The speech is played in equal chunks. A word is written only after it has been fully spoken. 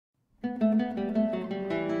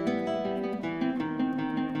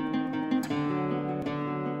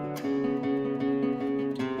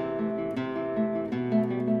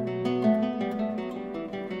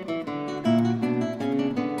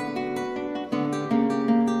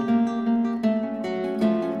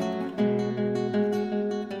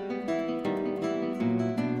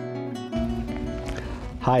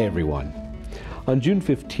Hi everyone. On June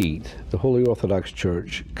 15th, the Holy Orthodox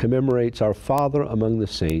Church commemorates our father among the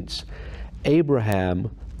saints,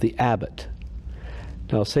 Abraham the Abbot.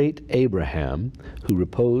 Now, Saint Abraham, who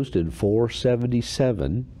reposed in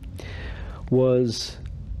 477, was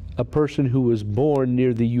a person who was born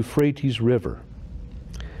near the Euphrates River.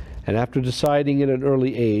 And after deciding at an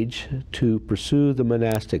early age to pursue the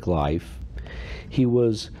monastic life, he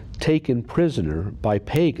was taken prisoner by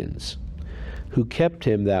pagans, who kept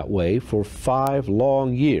him that way for 5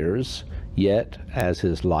 long years, yet, as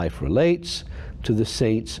his life relates, to the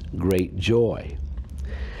saint's great joy.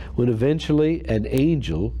 When eventually an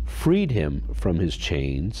angel freed him from his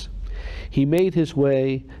chains, he made his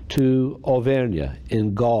way to Auvergne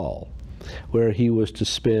in Gaul, where he was to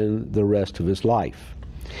spend the rest of his life.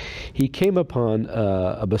 He came upon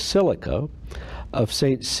a basilica of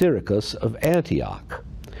St. Cyricus of Antioch,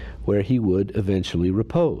 where he would eventually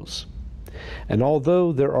repose. And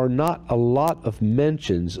although there are not a lot of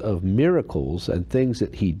mentions of miracles and things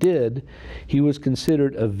that he did, he was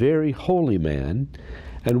considered a very holy man,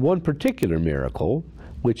 and one particular miracle,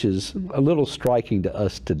 which is a little striking to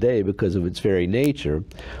us today because of its very nature,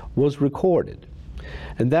 was recorded.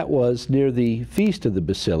 And that was near the feast of the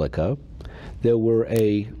Basilica, there were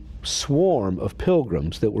a swarm of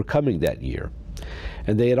pilgrims that were coming that year.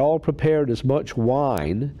 And they had all prepared as much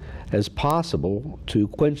wine as possible to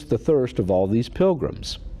quench the thirst of all these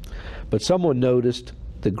pilgrims. But someone noticed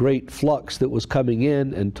the great flux that was coming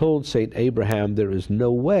in and told St. Abraham, there is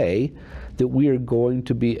no way that we are going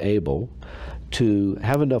to be able to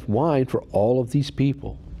have enough wine for all of these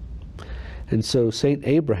people. And so St.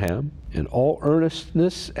 Abraham, in all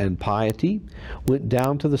earnestness and piety, went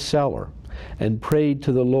down to the cellar and prayed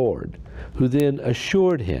to the Lord, who then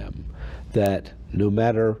assured him that no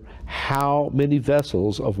matter how many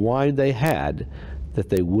vessels of wine they had, that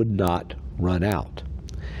they would not run out.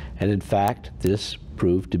 And in fact, this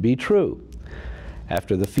proved to be true.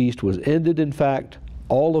 After the feast was ended, in fact,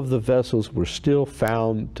 all of the vessels were still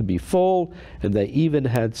found to be full, and they even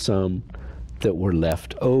had some that were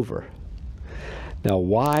left over. Now,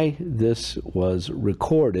 why this was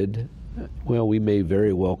recorded, well, we may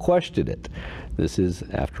very well question it. This is,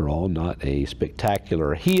 after all, not a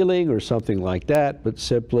spectacular healing or something like that, but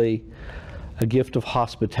simply a gift of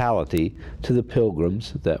hospitality to the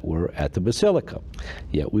pilgrims that were at the Basilica.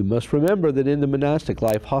 Yet we must remember that in the monastic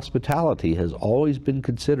life, hospitality has always been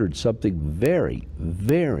considered something very,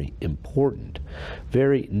 very important,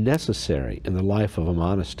 very necessary in the life of a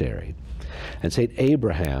monastery. And St.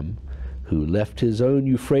 Abraham, who left his own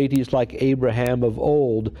Euphrates like Abraham of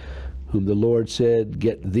old, whom the Lord said,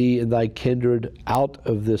 "Get thee and thy kindred out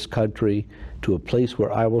of this country to a place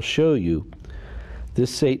where I will show you."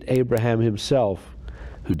 This Saint Abraham himself,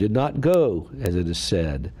 who did not go, as it is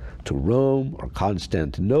said, to Rome or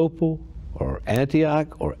Constantinople or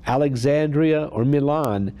Antioch or Alexandria or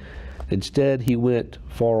Milan, instead he went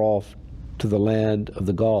far off to the land of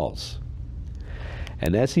the Gauls.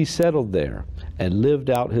 And as he settled there and lived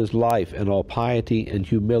out his life in all piety and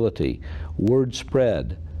humility, word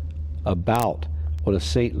spread about what a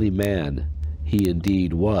saintly man he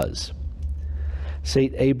indeed was.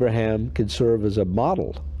 Saint Abraham can serve as a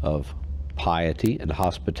model of piety and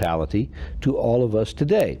hospitality to all of us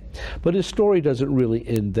today. But his story doesn't really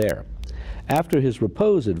end there. After his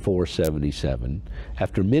repose in 477,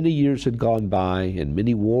 after many years had gone by and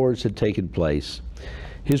many wars had taken place,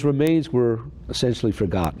 his remains were essentially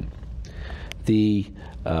forgotten. The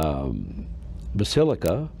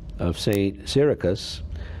Basilica of St. Cyricus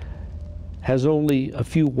has only a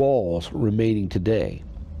few walls remaining today.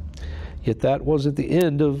 Yet that wasn't the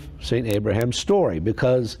end of St. Abraham's story,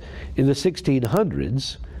 because in the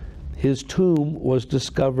 1600s, his tomb was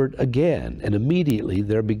discovered again, and immediately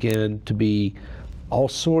there began to be all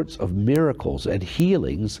sorts of miracles and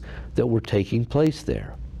healings that were taking place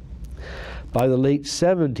there. By the late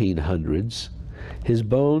 1700s, his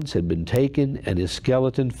bones had been taken and his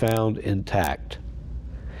skeleton found intact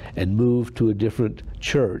and moved to a different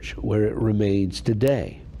church where it remains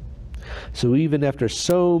today. So even after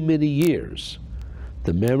so many years,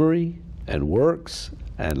 the memory and works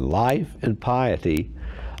and life and piety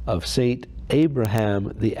of Saint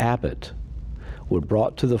Abraham the Abbot were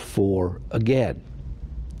brought to the fore again.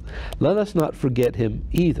 Let us not forget him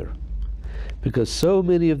either, because so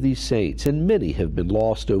many of these saints, and many have been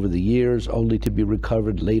lost over the years only to be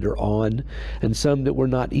recovered later on, and some that were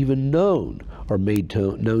not even known or made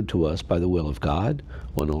known to us by the will of God.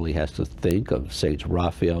 One only has to think of Saints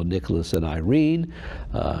Raphael, Nicholas, and Irene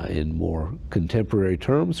in more contemporary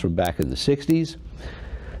terms from back in the 60s.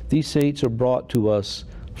 These saints are brought to us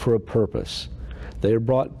for a purpose. They are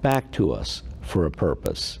brought back to us for a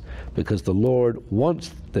purpose, because the Lord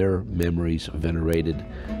wants their memories venerated,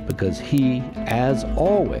 because He, as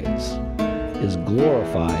always, is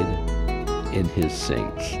glorified in His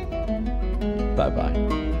saints.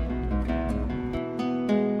 Bye-bye.